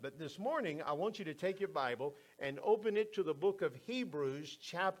But this morning, I want you to take your Bible and open it to the book of Hebrews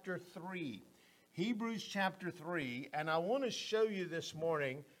chapter 3. Hebrews chapter 3, and I want to show you this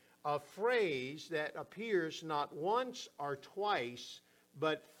morning a phrase that appears not once or twice,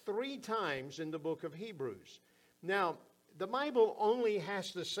 but 3 times in the book of Hebrews. Now, the Bible only has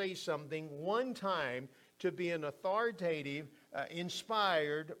to say something one time to be an authoritative,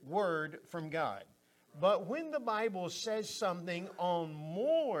 inspired word from God. But when the Bible says something on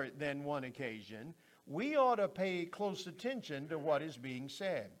more than one occasion, we ought to pay close attention to what is being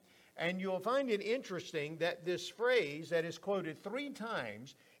said. And you'll find it interesting that this phrase that is quoted 3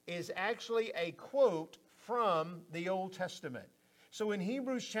 times is actually a quote from the Old Testament. So in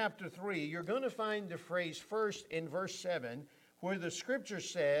Hebrews chapter 3, you're going to find the phrase first in verse 7, where the scripture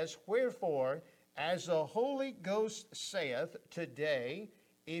says, "Wherefore, as the Holy Ghost saith, today,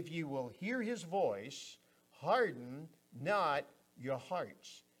 if you will hear his voice, harden not your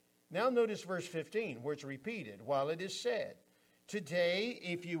hearts." Now notice verse 15, where it's repeated, while it is said, "Today,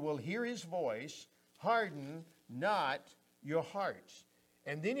 if you will hear his voice, harden not your hearts."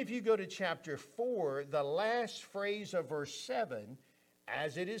 And then if you go to chapter 4, the last phrase of verse 7,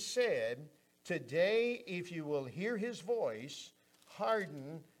 as it is said, "Today, if you will hear his voice,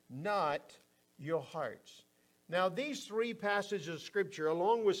 harden not your hearts." Now, these 3 passages of Scripture,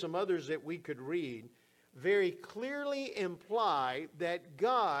 along with some others that we could read, very clearly imply that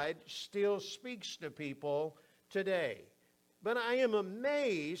God still speaks to people today. But I am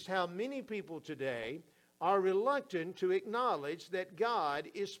amazed how many people today are reluctant to acknowledge that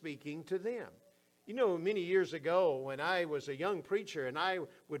God is speaking to them. You know, many years ago when I was a young preacher and I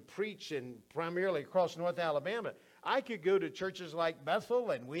would preach primarily across North Alabama, I could go to churches like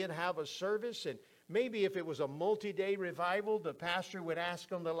Bethel and we'd have a service, and maybe if it was a multi-day revival, the pastor would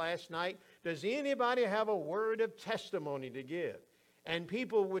ask on the last night, "Does anybody have a word of testimony to give?" And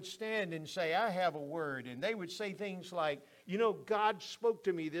people would stand and say, "I have a word." And they would say things like, "You know, God spoke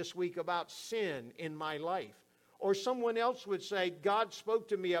to me this week about sin in my life." Or someone else would say, "God spoke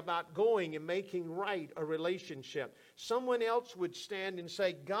to me about going and making right a relationship." Someone else would stand and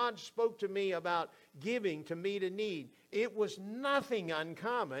say, "God spoke to me about giving to meet a need." It was nothing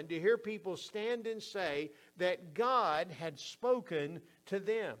uncommon to hear people stand and say that God had spoken to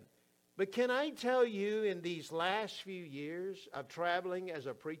them. But can I tell you, in these last few years of traveling as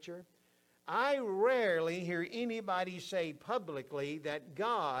a preacher, I rarely hear anybody say publicly that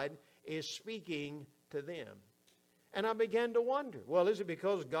God is speaking to them. And I began to wonder, well, is it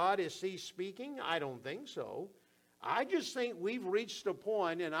because God is ceased speaking? I don't think so. I just think we've reached a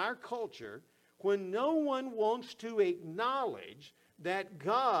point in our culture when no one wants to acknowledge that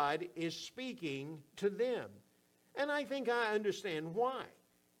God is speaking to them. And I think I understand why.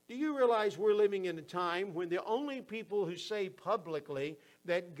 Do you realize we're living in a time when the only people who say publicly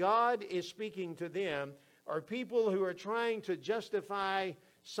that God is speaking to them are people who are trying to justify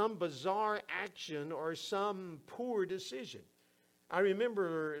some bizarre action or some poor decision? I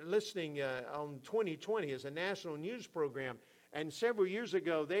remember listening on 2020 as a national news program, and several years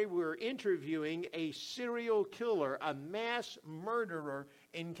ago they were interviewing a serial killer, a mass murderer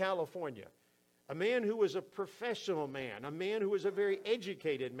in California. A man who was a professional man, a man who was a very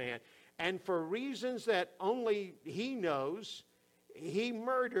educated man, and for reasons that only he knows, he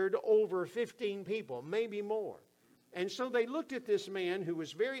murdered over 15 people, maybe more. And so they looked at this man who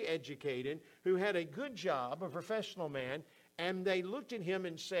was very educated, who had a good job, a professional man, and they looked at him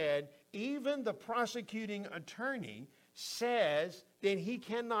and said, even the prosecuting attorney says that he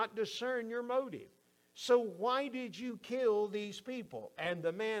cannot discern your motive. So why did you kill these people? And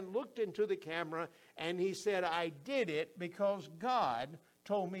the man looked into the camera and he said, "I did it because God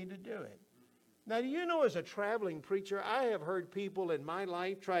told me to do it." Now, do you know, as a traveling preacher, I have heard people in my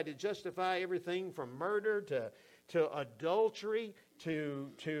life try to justify everything from murder to adultery,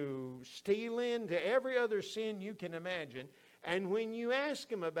 to stealing, to every other sin you can imagine. And when you ask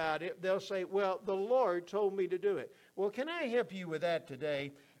them about it, they'll say, "Well, the Lord told me to do it." Well, can I help you with that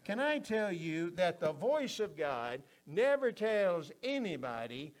today? Can I tell you that the voice of God never tells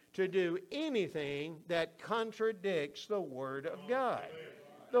anybody to do anything that contradicts the Word of God?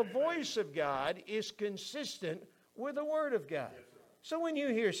 The voice of God is consistent with the Word of God. So when you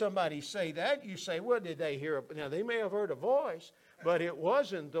hear somebody say that, you say, "What did they hear?" Now, they may have heard a voice, but it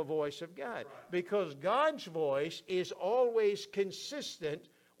wasn't the voice of God, because God's voice is always consistent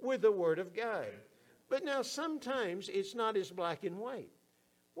with the Word of God. But now sometimes it's not as black and white.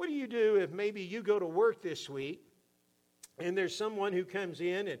 What do you do if maybe you go to work this week and there's someone who comes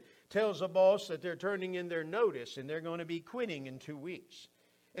in and tells the boss that they're turning in their notice and they're going to be quitting in 2 weeks?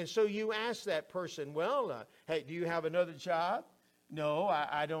 And so you ask that person, "Well, hey, do you have another job?" No,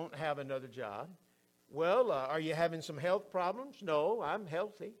 I don't have another job. Well, are you having some health problems? No, I'm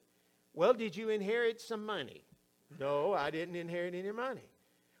healthy. Well, did you inherit some money? No, I didn't inherit any money.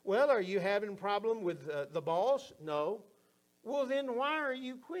 Well, are you having a problem with the boss? No. Well, then why are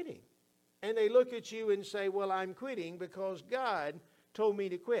you quitting? And they look at you and say, well, I'm quitting because God told me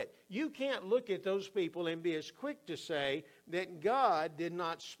to quit. You can't look at those people and be as quick to say that God did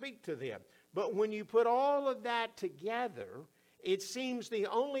not speak to them. But when you put all of that together, it seems the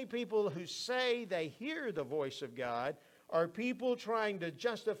only people who say they hear the voice of God are people trying to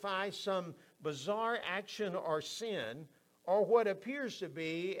justify some bizarre action or sin or what appears to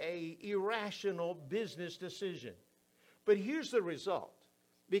be an irrational business decision. But here's the result.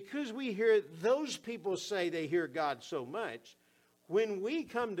 Because we hear those people say they hear God so much, when we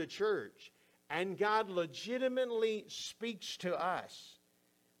come to church and God legitimately speaks to us,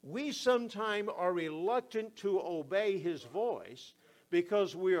 we sometimes are reluctant to obey His voice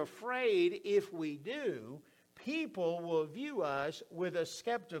because we're afraid if we do, people will view us with a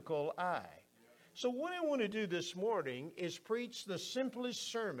skeptical eye. So what I want to do this morning is preach the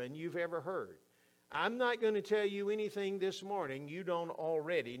simplest sermon you've ever heard. I'm not going to tell you anything this morning you don't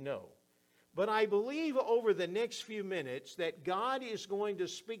already know. But I believe over the next few minutes that God is going to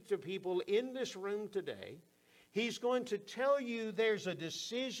speak to people in this room today. He's going to tell you there's a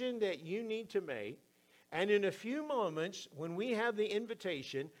decision that you need to make. And in a few moments, when we have the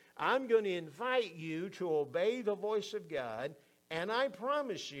invitation, I'm going to invite you to obey the voice of God. And I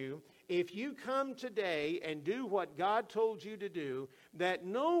promise you, if you come today and do what God told you to do, that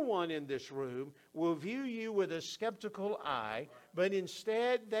no one in this room will view you with a skeptical eye, but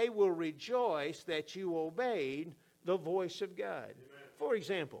instead they will rejoice that you obeyed the voice of God. Amen. For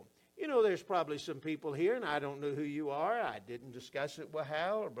example, you know, there's probably some people here, and I don't know who you are. I didn't discuss it with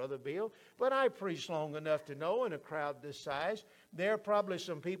Hal or Brother Bill, but I preached long enough to know in a crowd this size, there are probably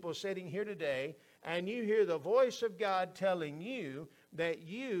some people sitting here today, and you hear the voice of God telling you that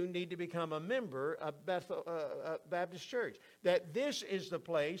you need to become a member of Bethel Baptist Church. That this is the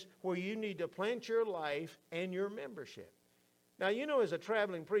place where you need to plant your life and your membership. Now, you know, as a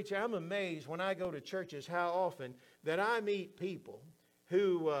traveling preacher, I'm amazed when I go to churches how often that I meet people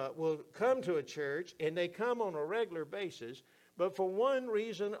who will come to a church and they come on a regular basis, but for one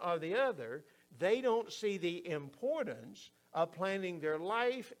reason or the other, they don't see the importance of planting their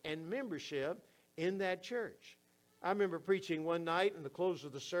life and membership in that church. I remember preaching one night in the close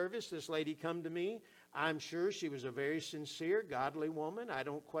of the service. This lady come to me. I'm sure she was a very sincere, godly woman. I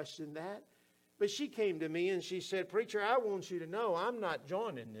don't question that. But she came to me and she said, "Preacher, I want you to know I'm not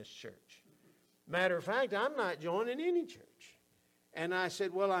joining this church. Matter of fact, I'm not joining any church." And I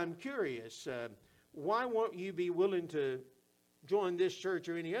said, "Well, I'm curious. Why won't you be willing to join this church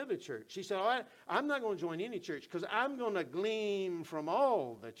or any other church?" She said, "Oh, I'm not going to join any church because I'm going to glean from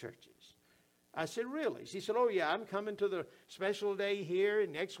all the churches." I said, "Really?" She said, "Oh, yeah, I'm coming to the special day here,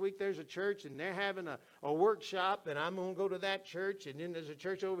 and next week there's a church, and they're having a workshop, and I'm going to go to that church, and then there's a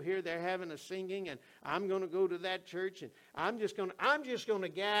church over here, they're having a singing, and I'm going to go to that church, and I'm just going to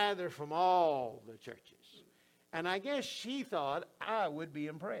gather from all the churches." And I guess she thought I would be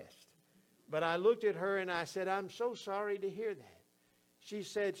impressed. But I looked at her and I said, "I'm so sorry to hear that." She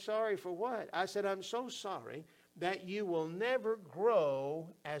said, "Sorry for what?" I said, "I'm so sorry that you will never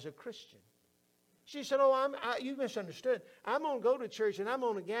grow as a Christian." She said, "Oh, you misunderstood. I'm going to go to church and I'm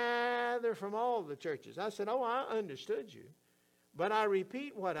going to gather from all the churches." I said, "Oh, I understood you. But I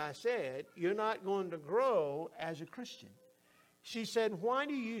repeat what I said. You're not going to grow as a Christian." She said, "Why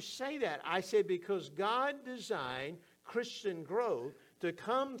do you say that?" I said, "Because God designed Christian growth to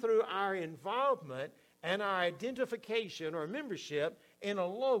come through our involvement and our identification or membership in a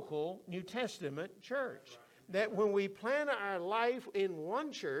local New Testament church. That when we plan our life in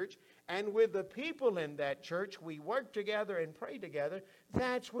one church and with the people in that church, we work together and pray together,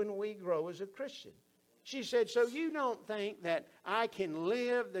 that's when we grow as a Christian." She said, "So you don't think that I can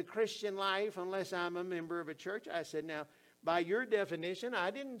live the Christian life unless I'm a member of a church?" I said, "Now, by your definition, I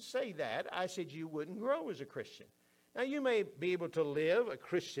didn't say that. I said you wouldn't grow as a Christian. Now, you may be able to live a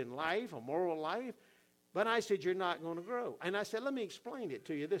Christian life, a moral life, but I said you're not going to grow." And I said, "Let me explain it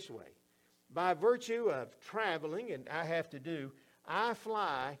to you this way. By virtue of traveling, and I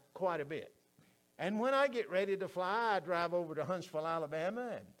fly quite a bit. And when I get ready to fly, I drive over to Huntsville, Alabama,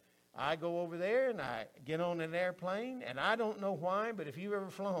 and I go over there and I get on an airplane, and I don't know why, but if you've ever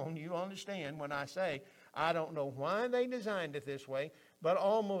flown, you understand when I say I don't know why they designed it this way, but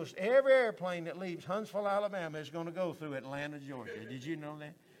almost every airplane that leaves Huntsville, Alabama is going to go through Atlanta, Georgia. Did you know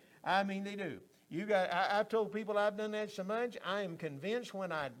that? I mean, they do. I've told people I've done that so much, I am convinced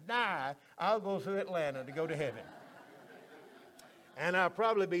when I die, I'll go through Atlanta to go to heaven. And I'll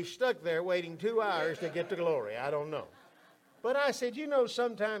probably be stuck there waiting 2 hours to get to glory. I don't know. But I said, you know,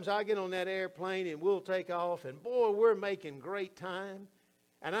 sometimes I get on that airplane and we'll take off, and boy, we're making great time.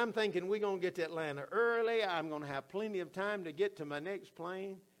 And I'm thinking we're going to get to Atlanta early. I'm going to have plenty of time to get to my next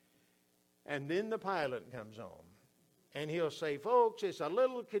plane. And then the pilot comes on. And he'll say, folks, it's a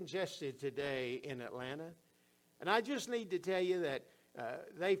little congested today in Atlanta. And I just need to tell you that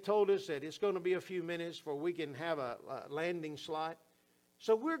they've told us that it's going to be a few minutes before we can have a landing slot.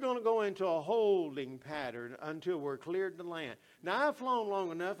 So we're going to go into a holding pattern until we're cleared to land. Now, I've flown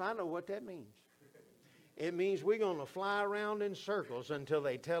long enough. I know what that means. It means we're going to fly around in circles until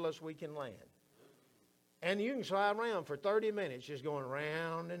they tell us we can land. And you can fly around for 30 minutes just going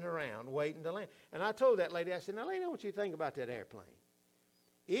around and around waiting to land. And I told that lady, I said, now, lady, what you think about that airplane?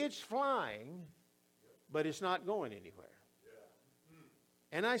 It's flying, but it's not going anywhere.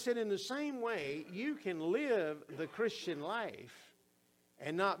 And I said, in the same way, you can live the Christian life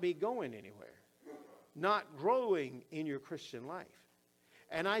and not be going anywhere, not growing in your Christian life.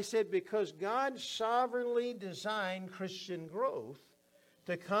 And I said, because God sovereignly designed Christian growth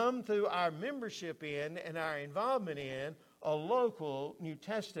to come through our membership in and our involvement in a local New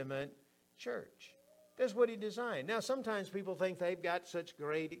Testament church. That's what he designed. Now, sometimes people think they've got such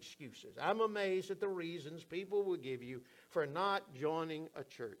great excuses. I'm amazed at the reasons people will give you for not joining a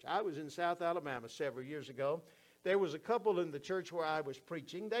church. I was in South Alabama several years ago. There was a couple in the church where I was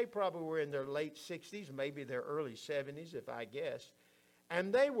preaching. They probably were in their late 60s, maybe their early 70s, if I guessed.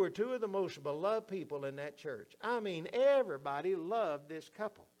 And they were two of the most beloved people in that church. I mean, everybody loved this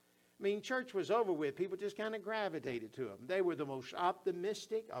couple. I mean, church was over with. People just kind of gravitated to them. They were the most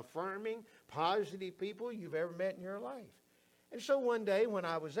optimistic, affirming, positive people you've ever met in your life. And so one day when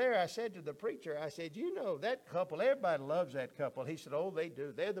I was there, I said to the preacher, I said, you know, that couple, everybody loves that couple. He said, oh, they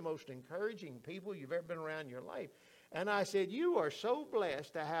do. They're the most encouraging people you've ever been around in your life. And I said, you are so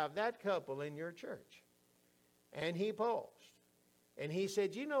blessed to have that couple in your church. And he paused. And he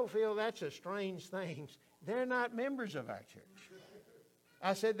said, you know, Phil, that's a strange thing. They're not members of our church.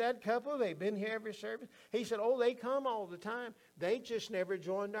 I said, that couple, they've been here every service. He said, oh, they come all the time. They just never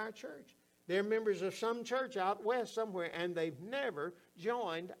joined our church. They're members of some church out west somewhere, and they've never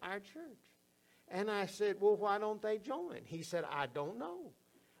joined our church. And I said, well, why don't they join? He said, I don't know.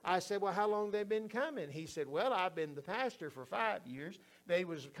 I said, well, how long they been coming? He said, well, I've been the pastor for 5 years. They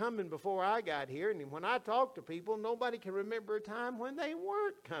was coming before I got here, and when I talk to people, nobody can remember a time when they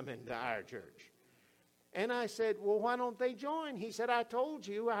weren't coming to our church. And I said, well, why don't they join? He said, I told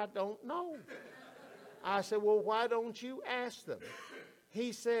you I don't know. I said, well, why don't you ask them?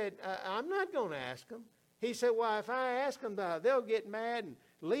 He said, I'm not going to ask them. He said, well, if I ask them, they'll get mad and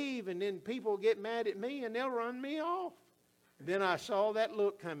leave, and then people get mad at me, and they'll run me off. Then I saw that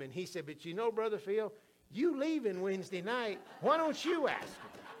look coming. He said, but you know, Brother Phil, you leaving Wednesday night. Why don't you ask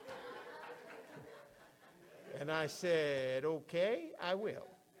them? And I said, okay, I will.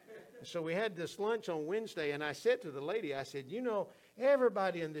 So we had this lunch on Wednesday, and I said to the lady, I said, you know,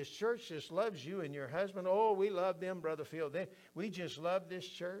 everybody in this church just loves you and your husband. Oh, we love them, Brother Phil. We just love this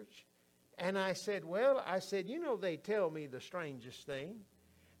church. And I said, well, you know, they tell me the strangest thing.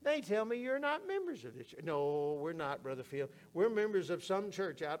 They tell me you're not members of this church. No, we're not, Brother Phil. We're members of some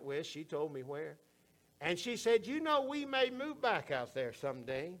church out west. She told me where. And she said, you know, we may move back out there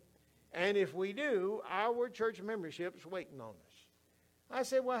someday. And if we do, our church membership's waiting on us. I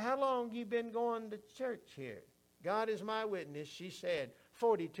said, well, how long you been going to church here? God is my witness, she said,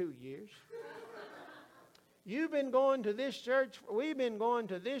 42 years. You've been going to this church, we've been going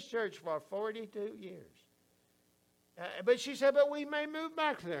to this church for 42 years. But she said, but we may move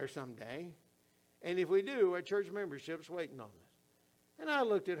back there someday. And if we do, our church membership's waiting on us. And I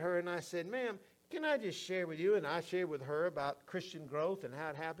looked at her and I said, ma'am, can I just share with you? And I shared with her about Christian growth and how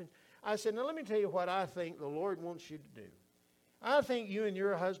it happens. I said, now let me tell you what I think the Lord wants you to do. I think you and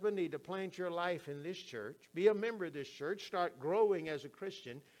your husband need to plant your life in this church, be a member of this church, start growing as a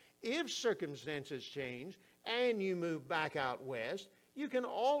Christian. If circumstances change and you move back out west, you can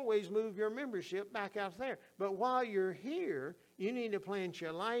always move your membership back out there. But while you're here, you need to plant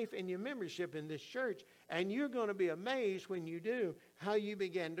your life and your membership in this church, and you're going to be amazed when you do how you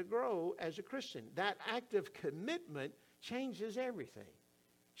begin to grow as a Christian. That act of commitment changes everything.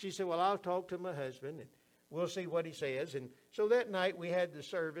 She said, well, I'll talk to my husband, and we'll see what he says. And so that night we had the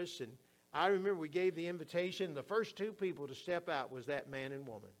service, and I remember we gave the invitation. The first two people to step out was that man and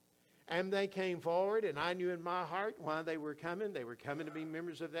woman. And they came forward, and I knew in my heart why they were coming. They were coming to be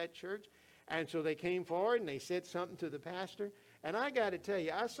members of that church. And so they came forward, and they said something to the pastor. And I got to tell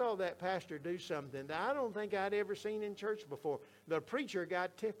you, I saw that pastor do something that I don't think I'd ever seen in church before. The preacher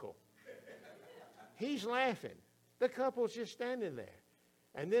got tickled. He's laughing. The couple's just standing there.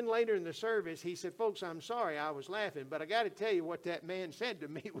 And then later in the service, he said, folks, I'm sorry I was laughing, but I got to tell you what that man said to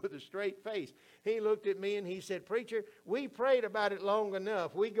me with a straight face. He looked at me and he said, preacher, we prayed about it long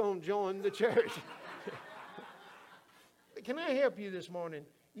enough. We going to join the church. Can I help you this morning?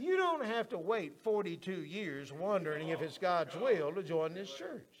 You don't have to wait 42 years wondering if it's God's will to join this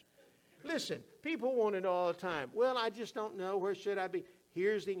church. Listen, people want it all the time. Well, I just don't know. Where should I be?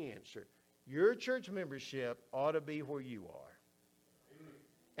 Here's the answer. Your church membership ought to be where you are.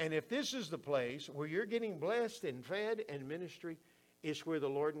 And if this is the place where you're getting blessed and fed and ministry, it's where the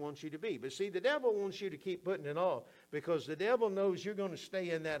Lord wants you to be. But see, the devil wants you to keep putting it off because the devil knows you're going to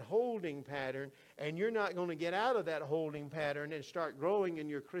stay in that holding pattern and you're not going to get out of that holding pattern and start growing in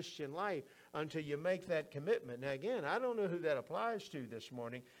your Christian life until you make that commitment. Now, again, I don't know who that applies to this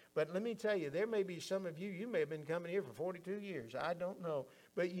morning, but let me tell you, there may be some of you may have been coming here for 42 years. I don't know.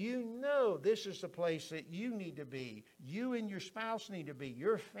 But you know this is the place that you need to be. You and your spouse need to be.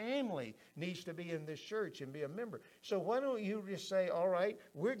 Your family needs to be in this church and be a member. So why don't you just say, all right,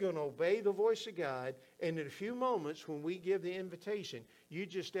 we're going to obey the voice of God. And in a few moments when we give the invitation, you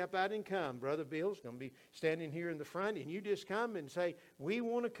just step out and come. Brother Bill's going to be standing here in the front. And you just come and say, we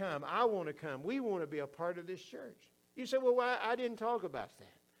want to come. I want to come. We want to be a part of this church. You say, well, I didn't talk about that.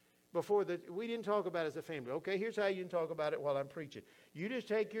 We didn't talk about it as a family. Okay, here's how you can talk about it while I'm preaching. You just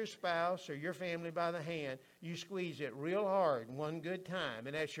take your spouse or your family by the hand, you squeeze it real hard one good time,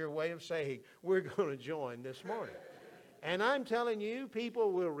 and that's your way of saying, we're going to join this morning. And I'm telling you,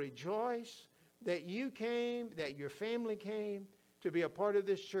 people will rejoice that you came, that your family came to be a part of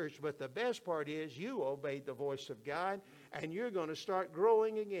this church. But the best part is you obeyed the voice of God, and you're going to start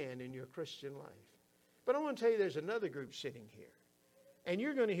growing again in your Christian life. But I want to tell you there's another group sitting here. And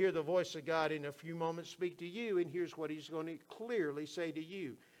you're going to hear the voice of God in a few moments speak to you. And here's what he's going to clearly say to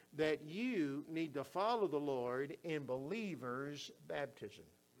you. That you need to follow the Lord in believers' baptism.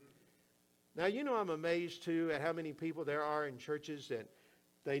 Now, you know, I'm amazed, too, at how many people there are in churches that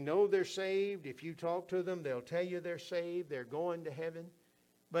they know they're saved. If you talk to them, they'll tell you they're saved. They're going to heaven.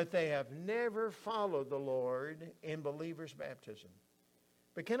 But they have never followed the Lord in believers' baptism.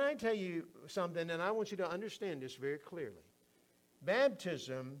 But can I tell you something? And I want you to understand this very clearly.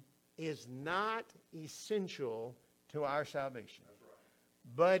 Baptism is not essential to our salvation.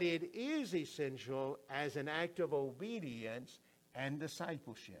 But it is essential as an act of obedience and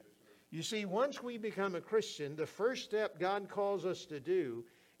discipleship. You see, once we become a Christian, the first step God calls us to do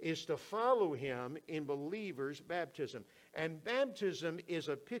is to follow him in believers' baptism. And baptism is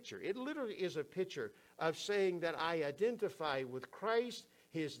a picture. It literally is a picture of saying that I identify with Christ,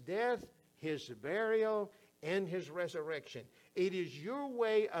 his death, his burial, and his resurrection. It is your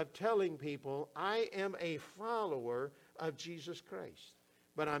way of telling people, I am a follower of Jesus Christ.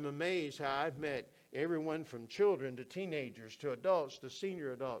 But I'm amazed how I've met everyone from children to teenagers to adults to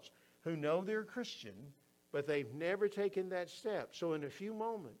senior adults who know they're Christian, but they've never taken that step. So in a few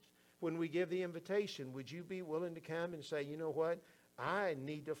moments, when we give the invitation, would you be willing to come and say, you know what? I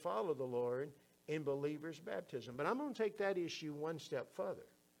need to follow the Lord in believers' baptism. But I'm going to take that issue one step further.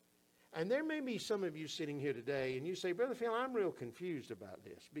 And there may be some of you sitting here today, and you say, Brother Phil, I'm real confused about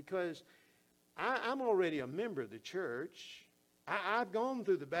this because I'm already a member of the church. I've gone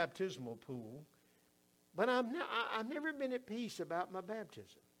through the baptismal pool, but I've never been at peace about my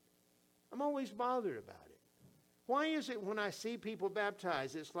baptism. I'm always bothered about it. Why is it when I see people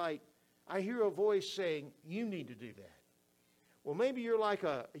baptized, it's like I hear a voice saying, you need to do that? Well, maybe you're like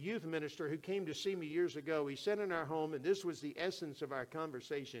a youth minister who came to see me years ago. He sat in our home, and this was the essence of our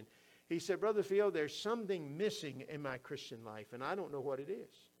conversation. He said, Brother Phil, there's something missing in my Christian life, and I don't know what it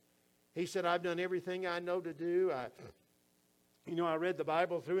is. He said, I've done everything I know to do. I read the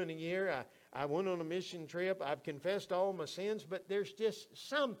Bible through in a year. I went on a mission trip. I've confessed all my sins, but there's just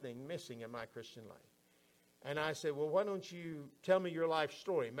something missing in my Christian life. And I said, well, why don't you tell me your life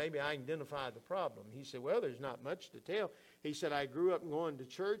story? Maybe I identify the problem. He said, well, there's not much to tell. He said, I grew up going to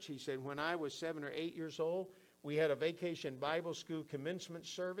church. He said, when I was 7 or 8 years old, we had a vacation Bible school commencement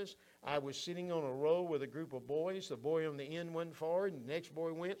service. I was sitting on a row with a group of boys. The boy on the end went forward, and the next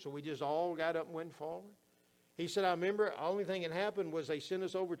boy went, so we just all got up and went forward. He said, I remember the only thing that happened was they sent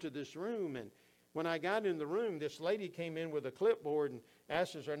us over to this room, and when I got in the room, this lady came in with a clipboard and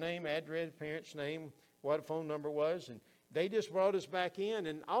asked us our name, address, parents' name, what a phone number was, and they just brought us back in.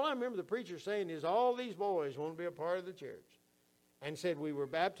 And all I remember the preacher saying is all these boys want to be a part of the church. And said we were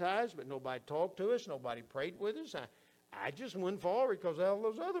baptized, but nobody talked to us. Nobody prayed with us. I just went forward because all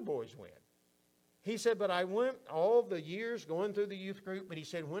those other boys went. He said, but I went all the years going through the youth group. But he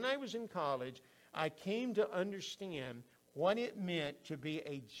said, when I was in college, I came to understand what it meant to be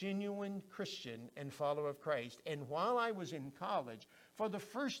a genuine Christian and follower of Christ. And while I was in college, for the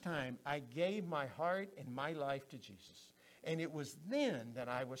first time, I gave my heart and my life to Jesus. And it was then that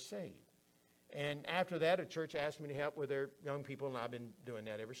I was saved. And after that, a church asked me to help with their young people, and I've been doing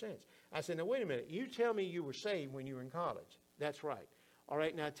that ever since. I said, now, wait a minute. You tell me you were saved when you were in college. That's right. All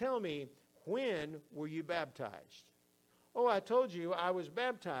right, now tell me, when were you baptized? Oh, I told you I was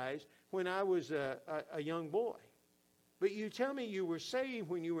baptized when I was a young boy. But you tell me you were saved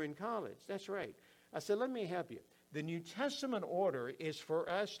when you were in college. That's right. I said, let me help you. The New Testament order is for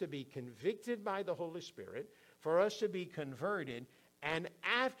us to be convicted by the Holy Spirit, for us to be converted, and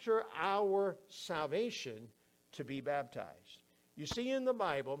after our salvation, to be baptized. You see, in the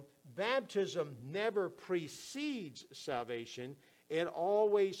Bible, baptism never precedes salvation. It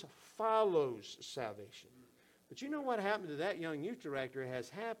always follows salvation. But you know what happened to that young youth director has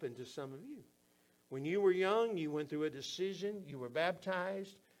happened to some of you. When you were young, you went through a decision, you were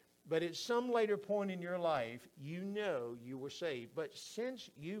baptized, but at some later point in your life, you know you were saved. But since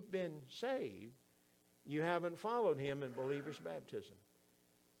you've been saved, you haven't followed him in believer's baptism.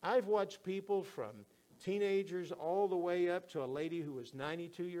 I've watched people from teenagers all the way up to a lady who was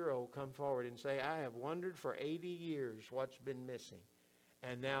 92-year-old come forward and say, I have wondered for 80 years what's been missing.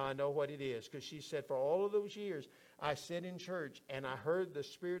 And now I know what it is. Because she said, for all of those years, I sit in church and I heard the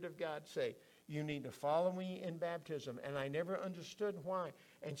Spirit of God say, you need to follow me in baptism. And I never understood why.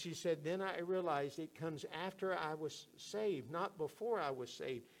 And she said, then I realized it comes after I was saved, not before I was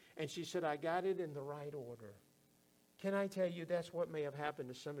saved. And she said, I got it in the right order. Can I tell you, that's what may have happened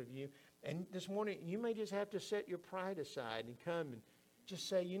to some of you. And this morning, you may just have to set your pride aside and come and just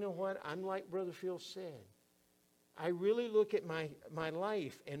say, you know what, I'm like Brother Phil said. I really look at my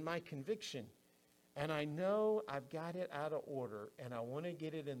life and my conviction, and I know I've got it out of order, and I want to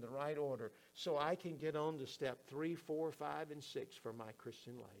get it in the right order so I can get on to step 3, 4, 5, and 6 for my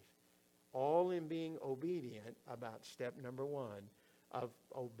Christian life. All in being obedient about step number 1 of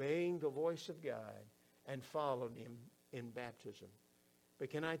obeying the voice of God and following him in baptism. But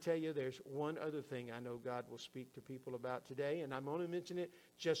can I tell you, there's one other thing I know God will speak to people about today, and I'm going to mention it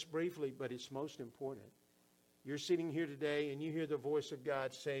just briefly, but it's most important. You're sitting here today and you hear the voice of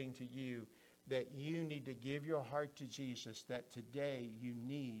God saying to you that you need to give your heart to Jesus, that today you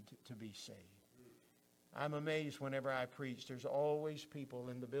need to be saved. I'm amazed whenever I preach, there's always people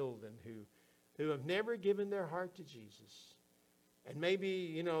in the building who have never given their heart to Jesus. And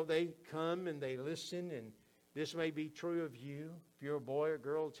maybe, they come and they listen, and this may be true of you, if you're a boy or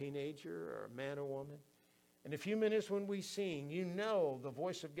girl, teenager, or a man or woman. In a few minutes when we sing, you know the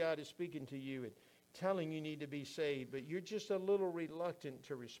voice of God is speaking to you and telling you need to be saved, but you're just a little reluctant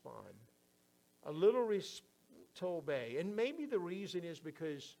to respond, a little to obey. And maybe the reason is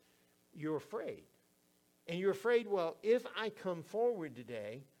because you're afraid. And you're afraid, well, if I come forward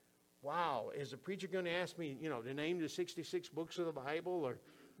today, wow, is the preacher going to ask me, to name the 66 books of the Bible or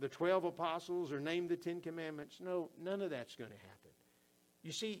the 12 apostles or name the 10 commandments? No, none of that's going to happen.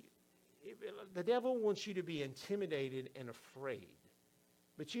 You see, the devil wants you to be intimidated and afraid.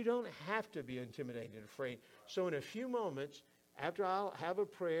 But you don't have to be intimidated and afraid. So in a few moments, after I'll have a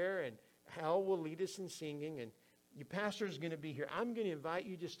prayer and Hal will lead us in singing, and your pastor is going to be here, I'm going to invite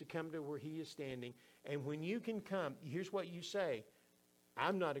you just to come to where he is standing. And when you can come, here's what you say.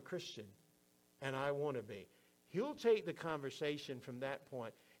 I'm not a Christian, and I want to be. He'll take the conversation from that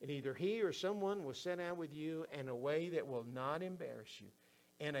point, and either he or someone will sit down with you in a way that will not embarrass you,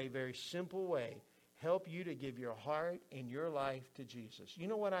 in a very simple way, help you to give your heart and your life to Jesus. You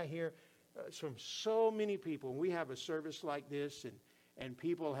know what I hear from so many people? We have a service like this, and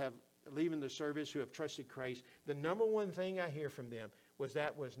people have leaving the service who have trusted Christ. The number one thing I hear from them was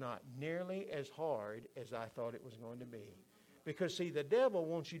that was not nearly as hard as I thought it was going to be. Because, see, the devil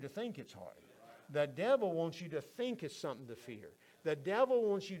wants you to think it's hard. The devil wants you to think it's something to fear. The devil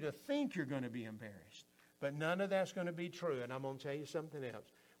wants you to think you're going to be embarrassed. But none of that's going to be true. And I'm going to tell you something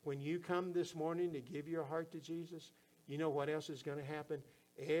else. When you come this morning to give your heart to Jesus, you know what else is going to happen?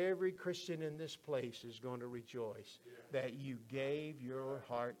 Every Christian in this place is going to rejoice that you gave your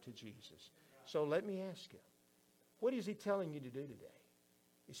heart to Jesus. So let me ask you, what is he telling you to do today?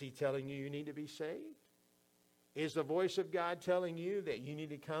 Is he telling you need to be saved? Is the voice of God telling you that you need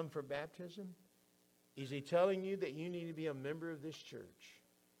to come for baptism? Is he telling you that you need to be a member of this church?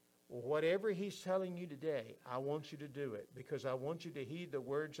 Well, whatever he's telling you today, I want you to do it, because I want you to heed the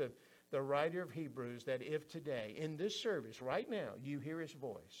words of the writer of Hebrews, that if today, in this service, right now, you hear his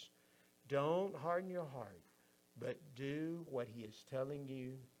voice, don't harden your heart, but do what he is telling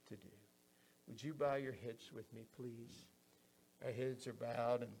you to do. Would you bow your heads with me, please? Our heads are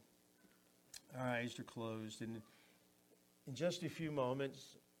bowed and our eyes are closed. And In just a few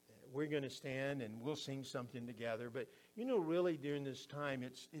moments, we're going to stand and we'll sing something together. But, really during this time,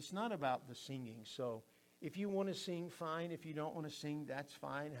 it's not about the singing. So if you want to sing, fine. If you don't want to sing, that's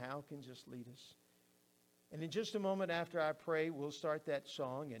fine. Hal can just lead us. And in just a moment after I pray, we'll start that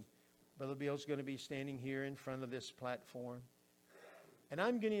song. And Brother Bill's going to be standing here in front of this platform. And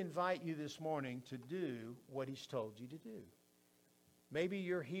I'm going to invite you this morning to do what he's told you to do. Maybe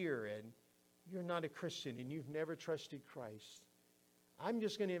you're here and you're not a Christian and you've never trusted Christ. I'm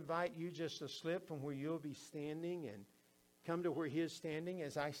just going to invite you just to slip from where you'll be standing and come to where he is standing.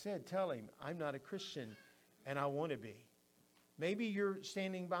 As I said, tell him, I'm not a Christian and I want to be. Maybe you're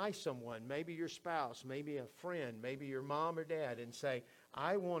standing by someone, maybe your spouse, maybe a friend, maybe your mom or dad, and say,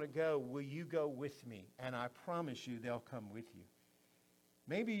 I want to go. Will you go with me? And I promise you they'll come with you.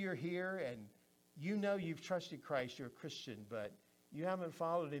 Maybe you're here and you've trusted Christ, you're a Christian, but you haven't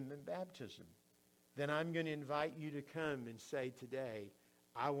followed him in baptism. Then I'm going to invite you to come and say today,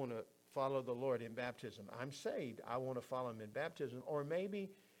 I want to follow the Lord in baptism. I'm saved. I want to follow him in baptism. Or maybe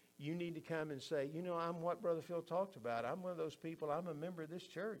you need to come and say, I'm what Brother Phil talked about. I'm one of those people. I'm a member of this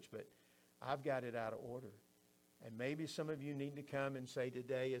church, but I've got it out of order. And maybe some of you need to come and say,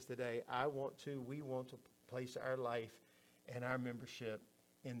 today is the day we want to place our life and our membership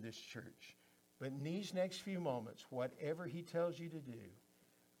in this church. But in these next few moments, whatever he tells you to do,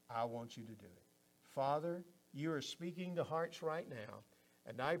 I want you to do it. Father, you are speaking to hearts right now.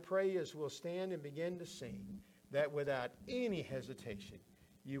 And I pray as we'll stand and begin to sing, that without any hesitation,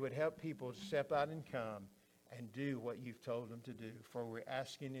 you would help people step out and come and do what you've told them to do. For we're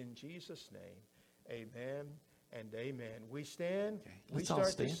asking in Jesus' name, amen and amen. We stand, we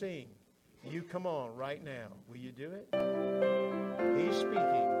start to sing. You come on right now. Will you do it? He's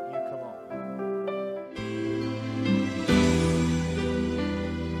speaking.